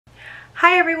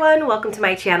Hi everyone, welcome to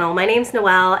my channel. My name's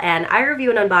Noelle and I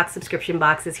review and unbox subscription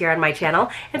boxes here on my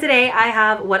channel. And today I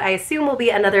have what I assume will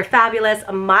be another fabulous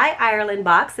My Ireland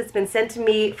box that's been sent to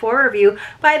me for review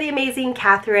by the amazing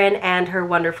Catherine and her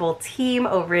wonderful team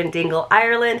over in Dingle,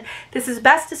 Ireland. This is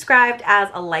best described as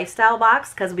a lifestyle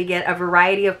box because we get a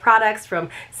variety of products from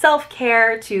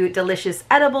self-care to delicious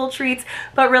edible treats,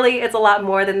 but really it's a lot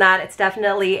more than that. It's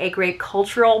definitely a great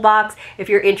cultural box if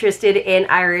you're interested in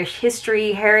Irish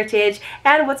history, heritage,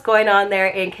 and what's going on there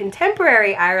in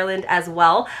contemporary Ireland as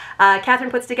well. Catherine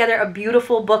puts together a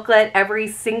beautiful booklet every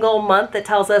single month that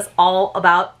tells us all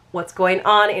about what's going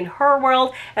on in her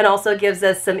world and also gives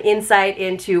us some insight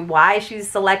into why she's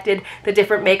selected the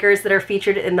different makers that are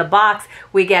featured in the box.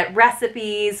 We get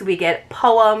recipes, we get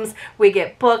poems, we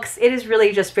get books. It is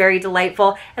really just very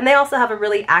delightful. And they also have a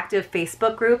really active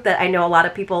Facebook group that I know a lot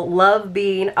of people love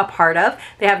being a part of.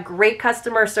 They have great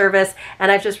customer service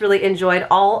and I've just really enjoyed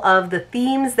all of the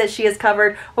themes that she has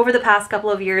covered over the past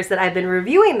couple of years that I've been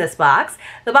reviewing this box.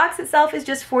 The box itself is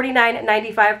just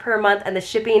 $49.95 per month and the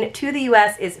shipping to the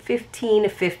US is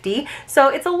 $15.50. So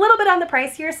it's a little bit on the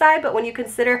pricier side, but when you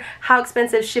consider how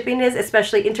expensive shipping is,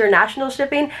 especially international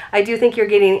shipping, I do think you're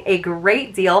getting a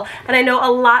great deal. And I know a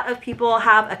lot of people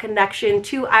have a connection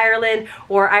to Ireland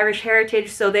or Irish heritage,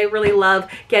 so they really love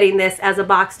getting this as a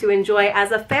box to enjoy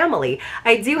as a family.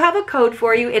 I do have a code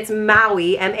for you. It's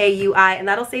MAUI, M-A-U-I, and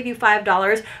that'll save you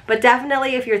 $5. But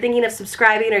definitely if you're thinking of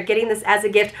subscribing or getting this as a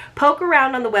gift, poke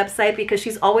around on the website because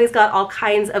she's always got all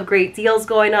kinds of great deals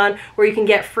going on where you can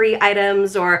get free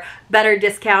items or better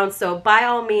discounts. So by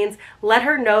all means, let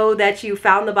her know that you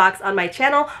found the box on my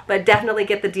channel, but definitely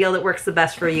get the deal that works the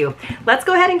best for you. Let's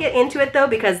go ahead and get into it though,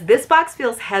 because this box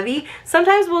feels heavy.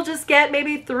 Sometimes we'll just get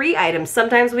maybe 3 items.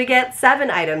 Sometimes we get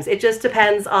 7 items. It just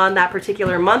depends on that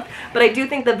particular month, but I do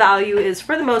think the value is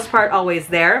for the most part always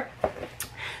there.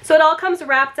 So it all comes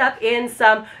wrapped up in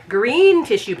some green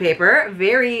tissue paper,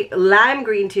 very lime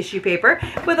green tissue paper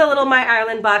with a little My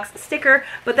Ireland box sticker,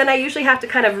 but then I usually have to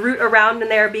kind of root around in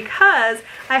there because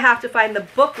I have to find the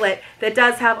booklet that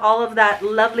does have all of that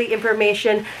lovely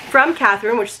information from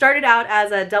Catherine, which started out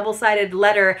as a double-sided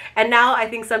letter and now I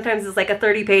think sometimes it's like a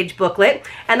 30-page booklet,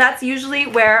 and that's usually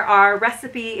where our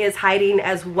recipe is hiding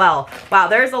as well. Wow,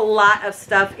 there's a lot of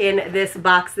stuff in this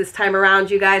box this time around,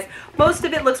 you guys. Most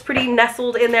of it looks pretty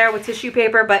nestled in there with tissue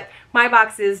paper, but my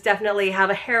boxes definitely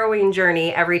have a harrowing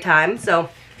journey every time, so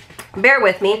bear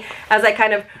with me as I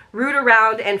kind of root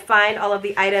around and find all of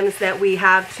the items that we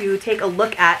have to take a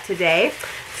look at today.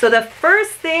 So the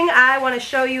first thing I want to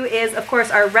show you is, of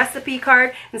course, our recipe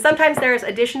card. And sometimes there's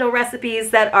additional recipes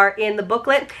that are in the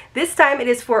booklet. This time it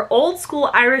is for old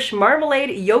school Irish marmalade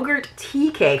yogurt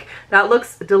tea cake. That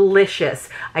looks delicious.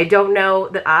 I don't know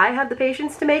that I have the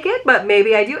patience to make it, but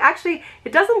maybe I do. Actually,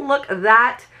 it doesn't look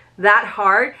that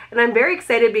hard, and I'm very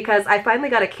excited because I finally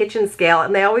got a kitchen scale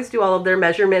and they always do all of their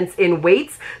measurements in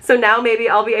weights, so now maybe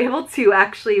I'll be able to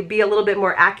actually be a little bit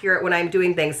more accurate when I'm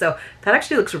doing things. So that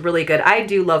actually looks really good. I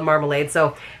do love marmalade,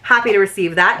 so happy to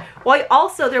receive that. Well,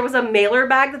 also there was a mailer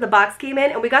bag that the box came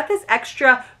in and we got this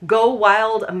extra Go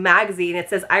Wild magazine. It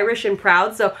says Irish and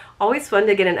Proud, so always fun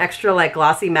to get an extra like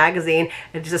glossy magazine.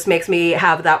 It just makes me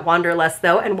have that wanderlust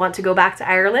though and want to go back to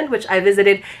Ireland, which I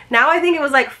visited now I think it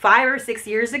was like 5 or 6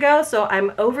 years ago, so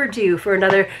I'm overdue for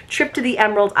another trip to the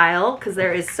Emerald Isle because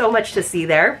there is so much to see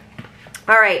there.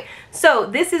 All right, so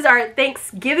this is our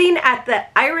Thanksgiving at the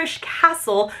Irish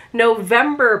Castle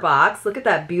November box. Look at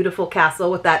that beautiful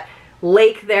castle with that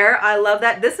lake there. I love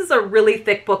that. This is a really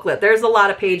thick booklet. There's a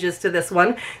lot of pages to this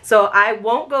one, so I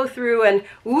won't go through and,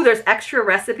 ooh, there's extra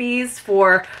recipes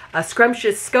for a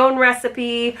scrumptious scone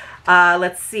recipe.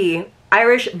 Let's see.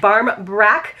 Irish barm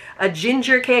brack, a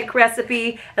ginger cake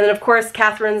recipe, and then of course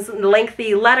Catherine's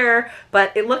lengthy letter,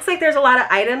 but it looks like there's a lot of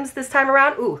items this time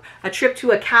around. Ooh, a trip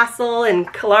to a castle in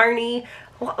Killarney,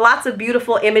 lots of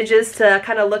beautiful images to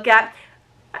kind of look at.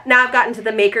 Now I've gotten to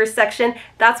the makers section.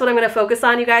 That's what I'm going to focus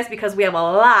on, you guys, because we have a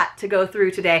lot to go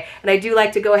through today. And I do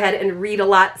like to go ahead and read a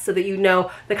lot so that you know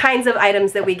the kinds of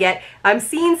items that we get. I'm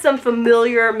seeing some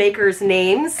familiar makers'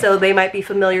 names, so they might be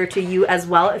familiar to you as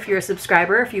well if you're a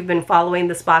subscriber, if you've been following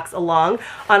this box along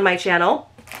on my channel.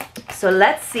 So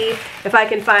let's see if I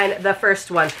can find the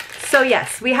first one. So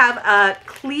yes, we have a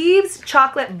Cleves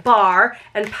chocolate bar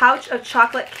and pouch of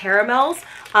chocolate caramels.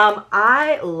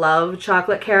 I love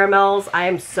chocolate caramels. I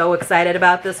am so excited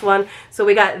about this one. So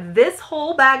we got this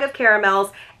whole bag of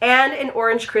caramels and an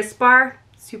orange crisp bar.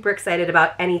 super excited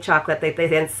about any chocolate that they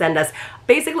then send us.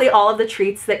 Basically, all of the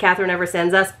treats that Catherine ever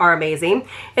sends us are amazing.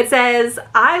 It says,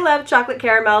 I love chocolate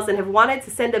caramels and have wanted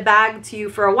to send a bag to you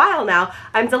for a while now.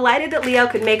 I'm delighted that Leo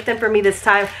could make them for me this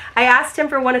time. I asked him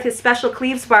for one of his special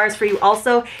Cleves bars for you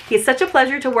also. He is such a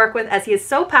pleasure to work with as he is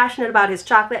so passionate about his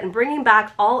chocolate and bringing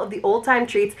back all of the old-time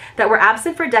treats that were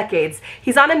absent for decades.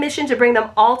 He's on a mission to bring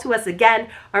them all to us again.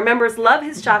 Our members love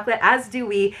his chocolate, as do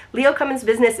we. Leo Cummins'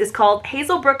 business is called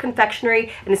Hazelbrook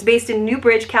Confectionery and is based in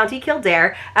Newbridge, County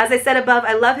Kildare. As I said above,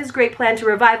 I love his great plan to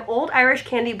revive old Irish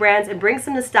candy brands and bring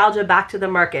some nostalgia back to the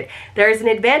market. There is an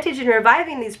advantage in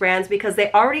reviving these brands because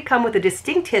they already come with a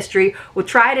distinct history with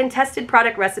tried and tested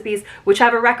product recipes which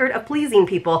have a record of pleasing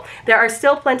people. There are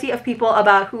still plenty of people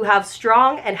about who have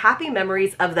strong and happy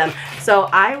memories of them. So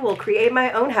I will create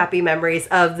my own happy memories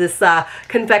of this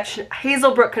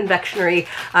Hazelbrook Confectionery.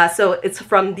 So it's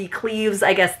from the Cleves,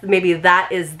 I guess maybe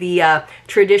that is the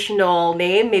traditional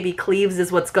name. Maybe Cleves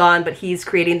is what's gone, but he's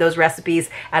creating those recipes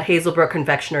at Hazelbrook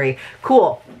Confectionery.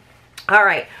 Cool. All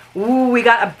right. Ooh, we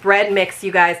got a bread mix,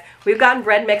 you guys. We've gotten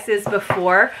bread mixes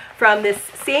before from this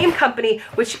same company,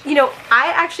 which, you know,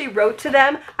 I actually wrote to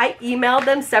them. I emailed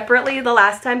them separately the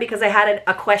last time because I had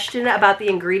a question about the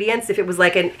ingredients, if it was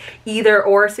like an either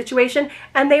or situation,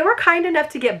 and they were kind enough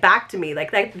to get back to me.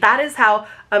 Like that is how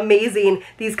amazing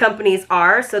these companies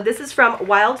are. So this is from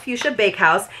Wild Fuchsia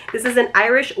Bakehouse. This is an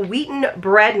Irish wheaten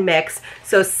bread mix.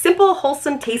 So simple,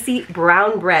 wholesome, tasty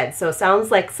brown bread. So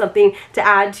sounds like something to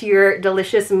add to your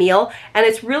delicious meal, and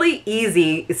it's really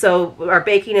easy. So our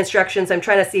baking instructions, I'm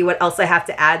trying to see what else I have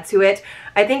to add to it.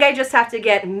 I think I just have to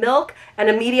get milk and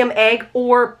a medium egg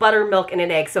or buttermilk and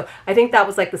an egg. So I think that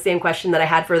was like the same question that I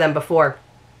had for them before.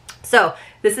 So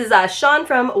this is Sean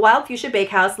from Wild Fuchsia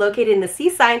Bakehouse, located in the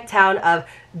seaside town of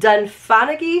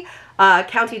Dunfanaghy,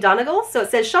 County Donegal. So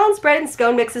it says, Sean's bread and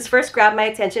scone mixes first grabbed my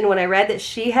attention when I read that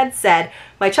she had said,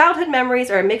 my childhood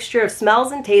memories are a mixture of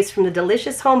smells and tastes from the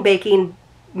delicious home baking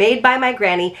made by my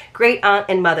granny, great aunt,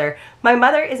 and mother. My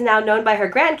mother is now known by her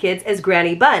grandkids as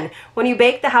Granny Bun. When you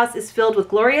bake, the house is filled with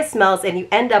glorious smells and you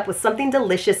end up with something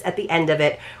delicious at the end of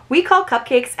it. We call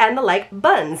cupcakes and the like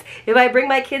buns. If I bring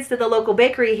my kids to the local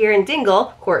bakery here in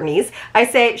Dingle, Courtney's, I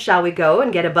say, shall we go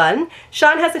and get a bun?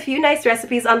 Sean has a few nice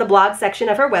recipes on the blog section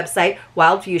of her website,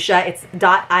 Wild Fuchsia, it's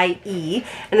 .ie,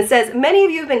 and it says, many of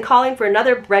you have been calling for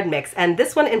another bread mix, and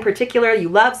this one in particular you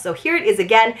love, so here it is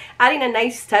again, adding a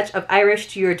nice touch of Irish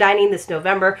to your dining this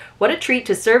November. What a treat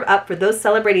to serve up for those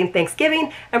celebrating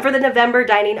Thanksgiving and for the November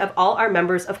dining of all our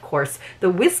members, of course. The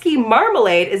whiskey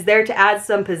marmalade is there to add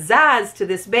some pizzazz to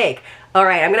this bake. All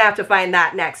right, I'm gonna have to find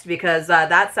that next because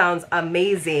that sounds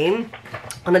amazing.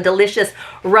 On a delicious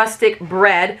rustic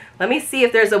bread. Let me see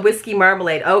if there's a whiskey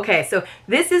marmalade. Okay, so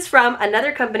this is from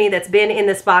another company that's been in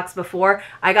this box before.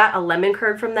 I got a lemon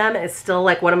curd from them. It's still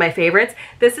like one of my favorites.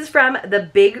 This is from the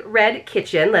Big Red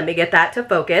Kitchen. Let me get that to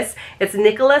focus. It's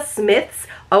Nicholas Smith's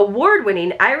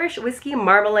award-winning Irish whiskey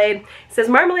marmalade. It says,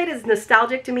 marmalade is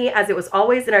nostalgic to me as it was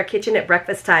always in our kitchen at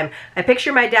breakfast time. I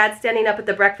picture my dad standing up at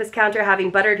the breakfast counter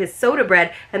having buttered his soda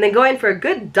bread and then going for a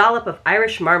good dollop of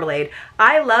Irish marmalade.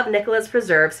 I love Nicola's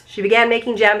preserves. She began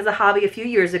making jam as a hobby a few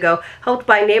years ago, helped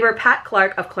by neighbor Pat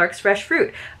Clark of Clark's Fresh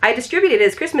Fruit. I distributed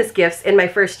his Christmas gifts in my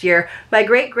first year. My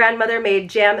great-grandmother made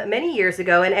jam many years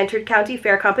ago and entered county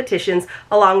fair competitions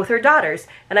along with her daughters.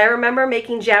 And I remember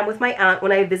making jam with my aunt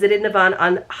when I visited Navan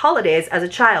on holidays as a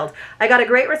child. I got a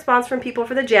great response from people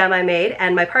for the jam I made,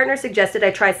 and my partner suggested I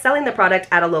try selling the product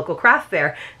at a local craft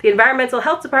fair. The Environmental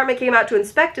Health Department came out to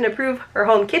inspect and approve her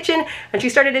home kitchen, and she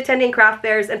started attending craft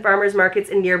fairs and farmers markets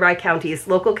in nearby counties,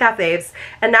 local cafes,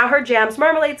 and now her jams,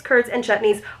 marmalades, curds, and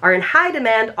chutneys are in high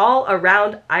demand all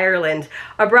around Ireland.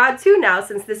 Abroad too now,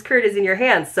 since this curd is in your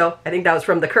hands. So I think that was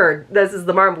from the curd. This is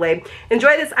the marmalade.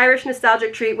 Enjoy this Irish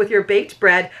nostalgic treat with your baked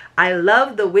bread. I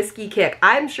love the whiskey kick.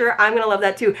 I'm sure I'm gonna love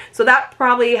that too. So that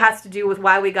probably has to do with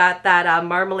why we got that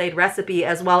marmalade recipe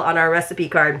as well on our recipe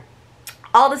card.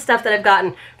 All the stuff that I've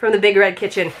gotten from the Big Red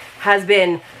Kitchen has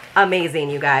been amazing,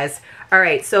 you guys. All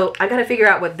right, so I gotta figure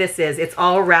out what this is. It's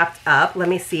all wrapped up. Let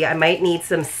me see, I might need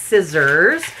some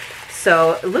scissors.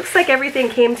 So it looks like everything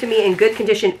came to me in good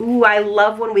condition. Ooh, I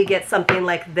love when we get something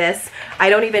like this. I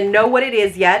don't even know what it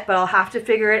is yet, but I'll have to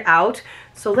figure it out.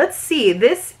 So let's see,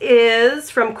 this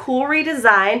is from Coolry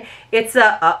Design. It's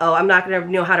a, uh-oh, I'm not gonna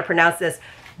know how to pronounce this,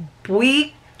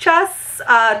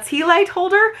 Buichas tea light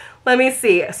holder. Let me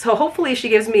see, so hopefully she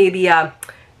gives me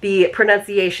the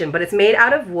pronunciation, but it's made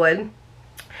out of wood.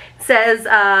 It says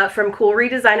from Coolry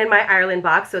Design in my Ireland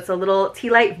box, so it's a little tea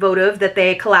light votive that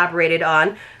they collaborated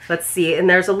on. Let's see, and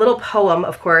there's a little poem,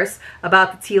 of course,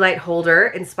 about the tea light holder,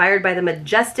 inspired by the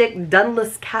majestic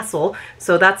Dunluce Castle.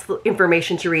 So that's the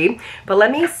information to read. But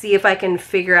let me see if I can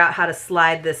figure out how to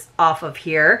slide this off of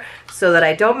here so that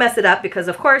I don't mess it up, because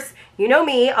of course, you know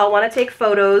me, I'll want to take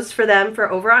photos for them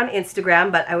for over on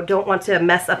Instagram, but I don't want to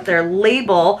mess up their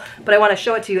label, but I want to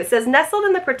show it to you. It says, nestled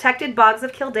in the protected bogs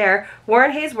of Kildare,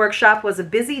 Warren Hayes' workshop was a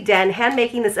busy den,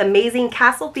 hand-making this amazing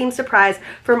castle-themed surprise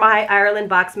for My Ireland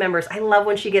box members. I love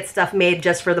when she gets stuff made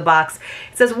just for the box.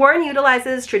 It says, Warren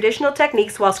utilizes traditional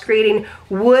techniques whilst creating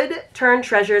wood-turned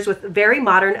treasures with very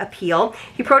modern appeal.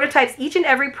 He prototypes each and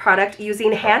every product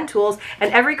using hand tools,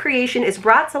 and every creation is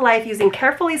brought to life using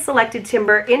carefully selected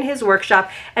timber in his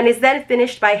workshop and is then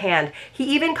finished by hand. He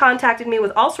even contacted me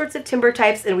with all sorts of timber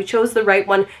types, and we chose the right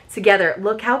one together.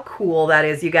 Look how cool that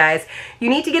is, you guys. You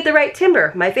need to get the right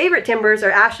timber. My favorite timbers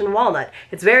are ash and walnut.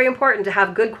 It's very important to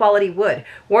have good quality wood.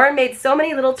 Warren made so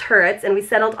many little turrets, and we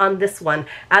settled on this one.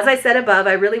 As I said above,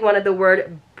 I really wanted the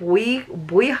word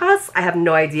buichas. I have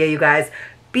no idea, you guys.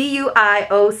 B-U-I-O-C-H-A-S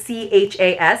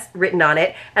written on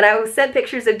it, and I sent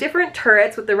pictures of different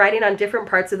turrets with the writing on different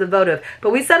parts of the votive, but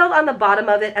we settled on the bottom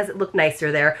of it as it looked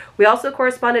nicer there. We also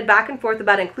corresponded back and forth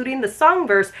about including the song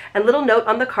verse and little note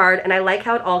on the card, and I like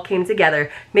how it all came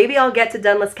together. Maybe I'll get to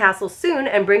Dunluce Castle soon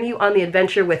and bring you on the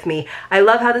adventure with me. I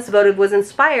love how this votive was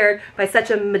inspired by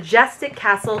such a majestic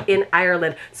castle in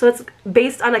Ireland. So it's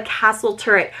based on a castle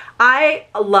turret. I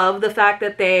love the fact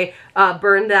that they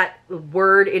burned that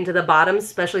word into the bottom,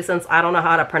 especially since I don't know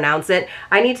how to pronounce it.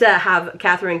 I need to have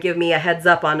Catherine give me a heads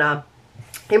up on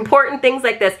important things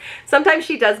like this. Sometimes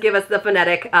she does give us the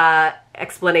phonetic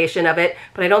explanation of it,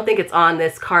 but I don't think it's on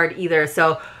this card either.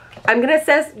 So I'm gonna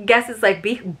guess it's like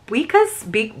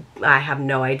buichas. I have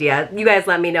no idea. You guys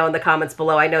let me know in the comments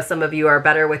below. I know some of you are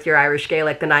better with your Irish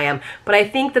Gaelic than I am, but I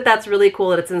think that that's really cool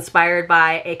that it's inspired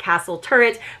by a castle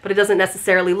turret, but it doesn't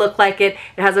necessarily look like it.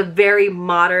 It has a very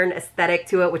modern aesthetic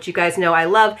to it, which you guys know I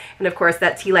love, and of course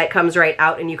that tea light comes right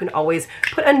out, and you can always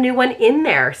put a new one in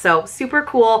there. So super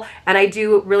cool, and I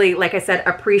do really, like I said,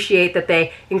 appreciate that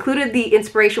they included the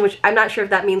inspiration, which I'm not sure if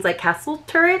that means like castle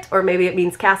turret or maybe it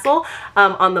means castle,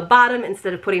 on the bottom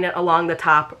instead of putting it along the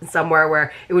top somewhere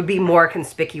where it would be more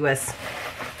conspicuous,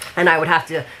 and I would have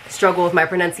to struggle with my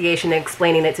pronunciation and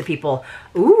explaining it to people.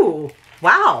 Ooh,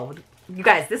 wow. You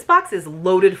guys, this box is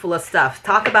loaded full of stuff.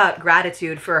 Talk about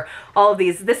gratitude for all of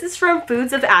these. This is from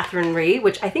Foods of Athenry,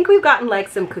 which I think we've gotten like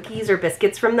some cookies or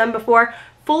biscuits from them before.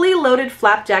 Fully loaded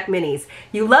flapjack minis.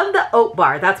 You love the oat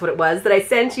bar, that's what it was, that I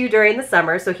sent you during the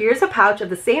summer, so here's a pouch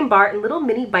of the same bar and little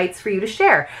mini bites for you to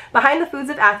share. Behind the Foods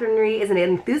of Athenry is an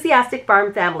enthusiastic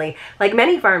farm family. Like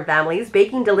many farm families,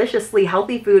 baking deliciously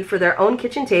healthy food for their own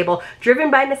kitchen table,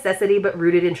 driven by necessity but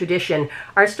rooted in tradition.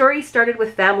 Our story started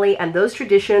with family, and those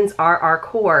traditions are our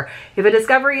core. If a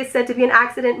discovery is said to be an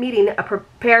accident meeting a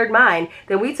prepared mind,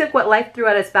 then we took what life threw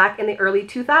at us back in the early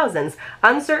 2000s.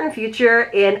 Uncertain future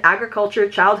in agriculture,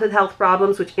 childhood health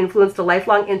problems, which influenced a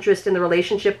lifelong interest in the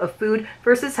relationship of food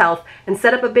versus health, and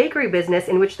set up a bakery business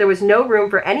in which there was no room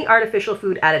for any artificial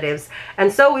food additives. And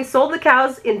so we sold the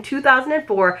cows in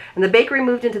 2004, and the bakery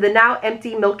moved into the now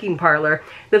empty milking parlor.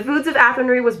 The Foods of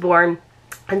Athenry was born.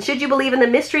 And should you believe in the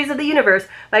mysteries of the universe,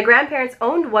 my grandparents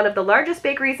owned one of the largest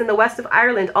bakeries in the west of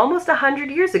Ireland almost 100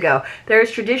 years ago. There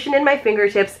is tradition in my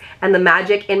fingertips and the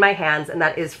magic in my hands, and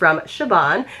that is from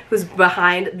Siobhan, who's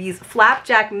behind these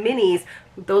flapjack minis.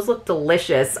 Those look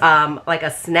delicious, like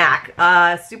a snack.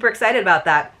 Super excited about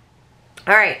that.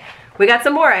 All right, we got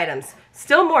some more items.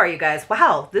 Still more, you guys.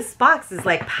 Wow, this box is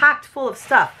like packed full of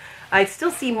stuff. I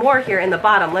still see more here in the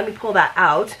bottom. Let me pull that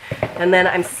out. And then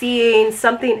I'm seeing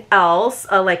something else,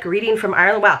 like greeting from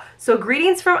Ireland. Wow. So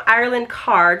greetings from Ireland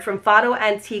card from Fado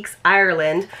Antiques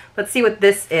Ireland. Let's see what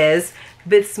this is.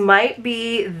 This might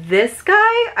be this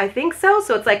guy, I think so.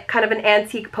 So it's like kind of an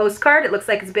antique postcard. It looks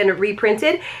like it's been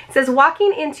reprinted. It says,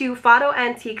 walking into Fado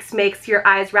Antiques makes your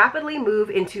eyes rapidly move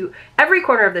into every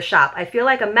corner of the shop. I feel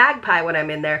like a magpie when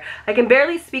I'm in there. I can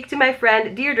barely speak to my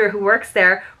friend Deirdre, who works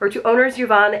there, or to owners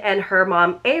Yvonne and her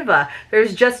mom Ava.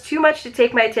 There's just too much to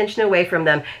take my attention away from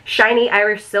them. Shiny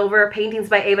Irish silver, paintings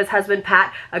by Ava's husband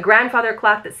Pat, a grandfather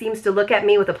clock that seems to look at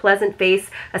me with a pleasant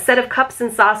face, a set of cups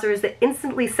and saucers that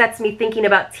instantly sets me thinking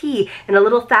about tea in a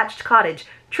little thatched cottage.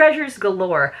 Treasures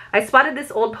galore. I spotted this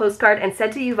old postcard and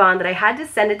said to Yvonne that I had to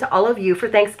send it to all of you for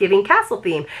Thanksgiving castle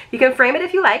theme. You can frame it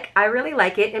if you like. I really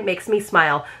like it. It makes me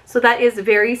smile. So that is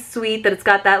very sweet that it's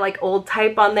got that like old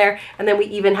type on there, and then we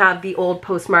even have the old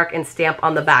postmark and stamp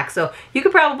on the back. So you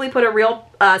could probably put a real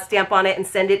stamp on it and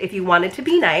send it if you wanted to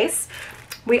be nice.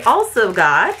 We also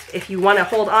got, if you want to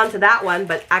hold on to that one,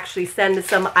 but actually send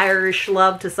some Irish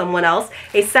love to someone else,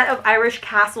 a set of Irish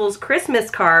Castles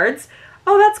Christmas cards.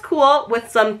 Oh, that's cool,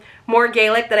 with some more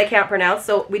Gaelic that I can't pronounce.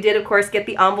 So we did, of course, get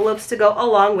the envelopes to go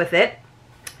along with it.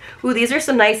 Ooh, these are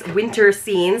some nice winter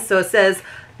scenes. So it says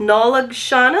Nolag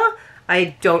Shana.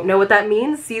 I don't know what that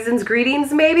means. Season's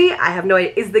greetings, maybe? I have no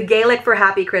idea. Is the Gaelic for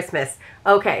Happy Christmas.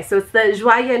 Okay, so it's the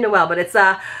Joyeux Noël, but it's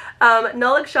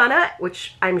Nolag Shana,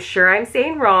 which I'm sure I'm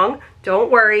saying wrong.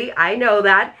 Don't worry, I know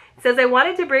that. It says, I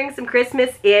wanted to bring some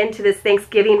Christmas into this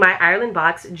Thanksgiving My Ireland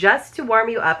box just to warm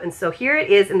you up. And so here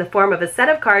it is in the form of a set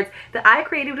of cards that I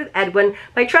created with Edwin,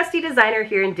 my trusty designer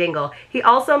here in Dingle. He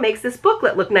also makes this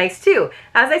booklet look nice too.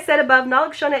 As I said above,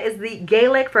 Nolag Shana is the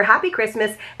Gaelic for Happy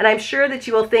Christmas, and I'm sure that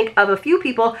you will think of a few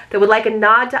people that would like a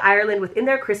nod to Ireland within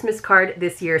their Christmas card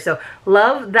this year. So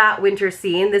love that winter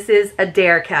scene. This is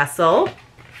Adair Castle.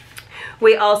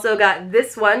 We also got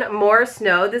this one, More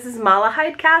Snow. This is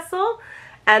Malahide Castle.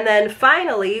 And then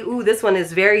finally, ooh, this one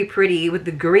is very pretty with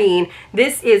the green.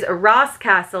 This is Ross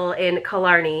Castle in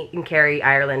Killarney in Kerry,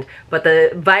 Ireland. But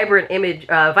the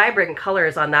vibrant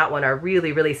colors on that one are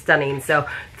really, really stunning. So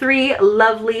 3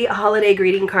 lovely holiday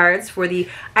greeting cards for the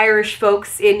Irish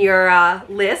folks in your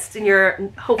list, in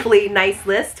your hopefully nice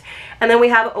list. And then we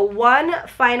have one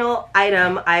final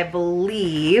item, I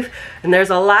believe, and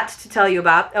there's a lot to tell you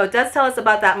about. Oh, it does tell us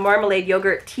about that marmalade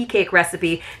yogurt tea cake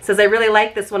recipe. It says, I really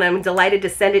like this one. I'm delighted to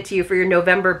send it to you for your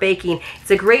November baking.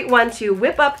 It's a great one to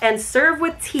whip up and serve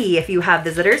with tea if you have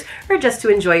visitors or just to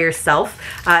enjoy yourself.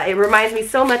 It reminds me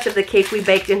so much of the cake we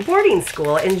baked in boarding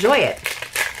school. Enjoy it.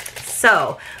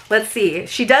 So let's see.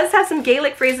 She does have some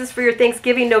Gaelic phrases for your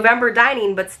Thanksgiving November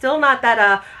dining, but still not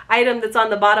that item that's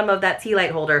on the bottom of that tea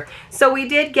light holder. So we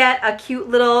did get a cute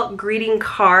little greeting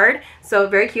card. So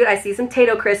very cute. I see some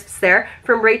Tato crisps there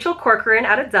from Rachel Corcoran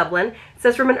out of Dublin. It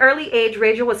says, from an early age,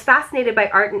 Rachel was fascinated by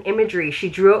art and imagery. She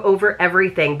drew over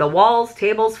everything, the walls,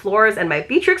 tables, floors, and my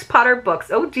Beatrix Potter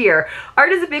books. Oh dear.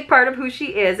 Art is a big part of who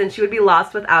she is, and she would be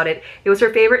lost without it. It was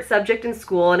her favorite subject in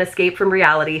school, an escape from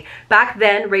reality. Back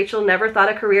then, Rachel never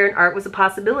thought a career in art was a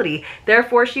possibility.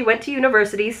 Therefore, she went to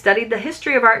university, studied the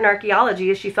history of art and archaeology,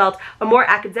 as she felt a more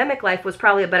academic life was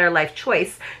probably a better life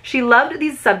choice. She loved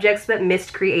these subjects but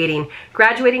missed creating.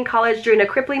 Graduating college during a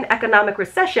crippling economic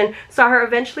recession saw her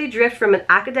eventually drift from an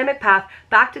academic path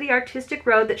back to the artistic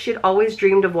road that she had always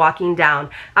dreamed of walking down.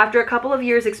 After a couple of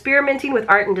years experimenting with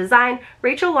art and design,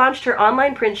 Rachel launched her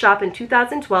online print shop in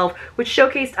 2012, which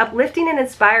showcased uplifting and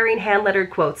inspiring hand-lettered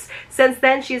quotes. Since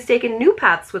then, she has taken new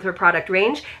paths with her product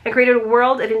range and created a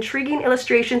world of intriguing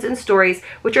illustrations and stories,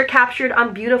 which are captured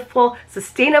on beautiful,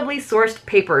 sustainably sourced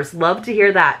papers. Love to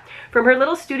hear that. From her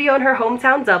little studio in her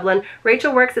hometown, Dublin,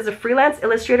 Rachel works as a freelance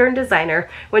illustrator and designer.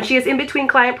 When she is in between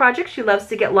client projects, she loves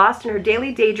to get lost in her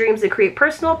daily daydreams and create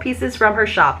personal pieces from her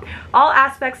shop. All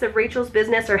aspects of Rachel's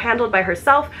business are handled by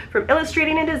herself, from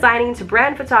illustrating and designing to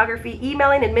brand photography,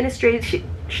 emailing,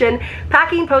 administration,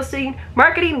 packing, posting,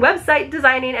 marketing, website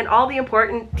designing, and all the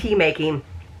important tea making.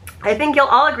 I think you'll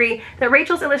all agree that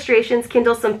Rachel's illustrations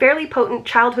kindle some fairly potent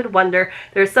childhood wonder.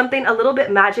 There's something a little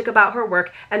bit magic about her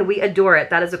work, and we adore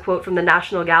it. That is a quote from the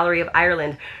National Gallery of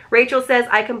Ireland. Rachel says,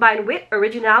 I combine wit,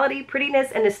 originality,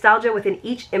 prettiness, and nostalgia within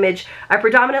each image. I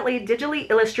predominantly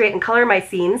digitally illustrate and color my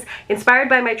scenes. Inspired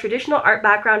by my traditional art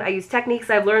background, I use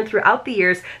techniques I've learned throughout the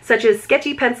years, such as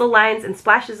sketchy pencil lines and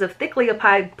splashes of thickly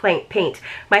applied paint.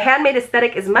 My handmade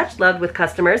aesthetic is much loved with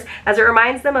customers, as it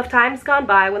reminds them of times gone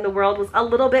by when the world was a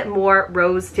little bit more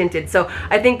rose tinted. So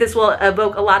I think this will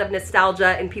evoke a lot of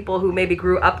nostalgia in people who maybe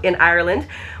grew up in Ireland.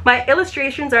 My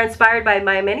illustrations are inspired by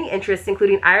my many interests,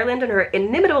 including Ireland and her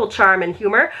inimitable charm and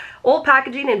humor, old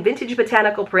packaging and vintage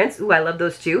botanical prints. Ooh, I love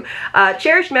those too.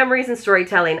 Cherished memories and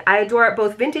storytelling. I adore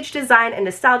both vintage design and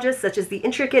nostalgia, such as the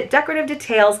intricate decorative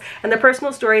details and the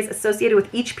personal stories associated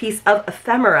with each piece of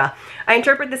ephemera. I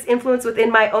interpret this influence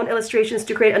within my own illustrations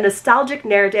to create a nostalgic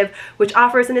narrative which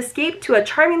offers an escape to a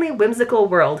charmingly whimsical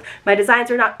world. My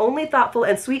designs are not only thoughtful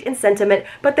and sweet in sentiment,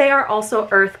 but they are also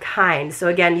earth kind. So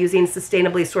again, using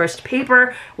sustainably sourced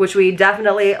paper, which we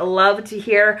definitely love to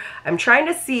hear. I'm trying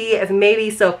to see if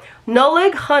maybe, so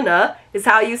Nolig Hana is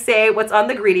how you say what's on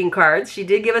the greeting cards. She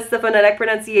did give us the phonetic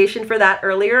pronunciation for that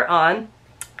earlier on.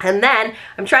 And then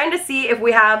I'm trying to see if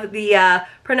we have the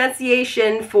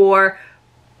pronunciation for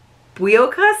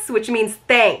Buiokas, which means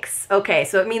thanks. Okay,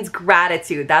 so it means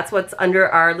gratitude. That's what's under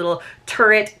our little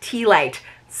turret tea light.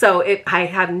 So I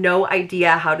have no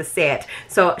idea how to say it.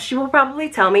 So she will probably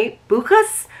tell me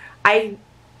Bukas.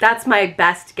 That's my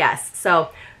best guess. So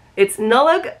it's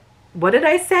Nullug, what did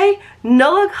I say?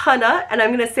 Nullug Hana, and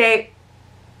I'm gonna say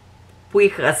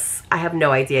Buichas. I have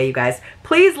no idea, you guys.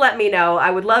 Please let me know.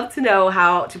 I would love to know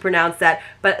how to pronounce that.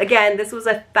 But again, this was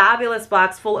a fabulous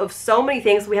box full of so many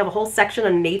things. We have a whole section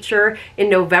on nature in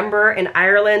November in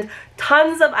Ireland.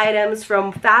 Tons of items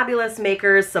from fabulous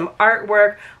makers, some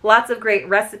artwork, lots of great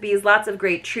recipes, lots of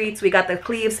great treats. We got the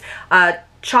Cleves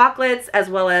chocolates as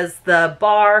well as the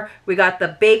bar. We got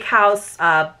the bakehouse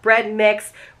bread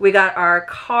mix. We got our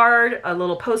card, a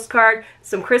little postcard,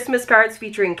 some Christmas cards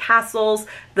featuring castles,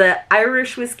 the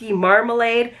Irish whiskey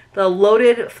marmalade, the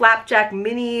loaded flapjack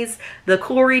minis, the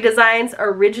Coolry Designs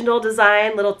original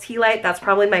design, little tea light, that's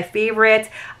probably my favorite.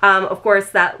 Of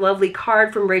course, that lovely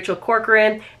card from Rachel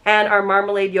Corcoran, and our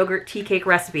marmalade yogurt tea cake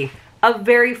recipe. A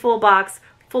very full box,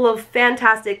 full of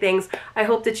fantastic things. I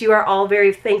hope that you are all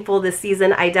very thankful this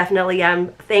season. I definitely am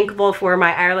thankful for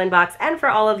my Ireland box and for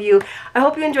all of you. I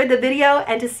hope you enjoyed the video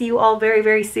and to see you all very,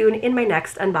 very soon in my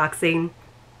next unboxing.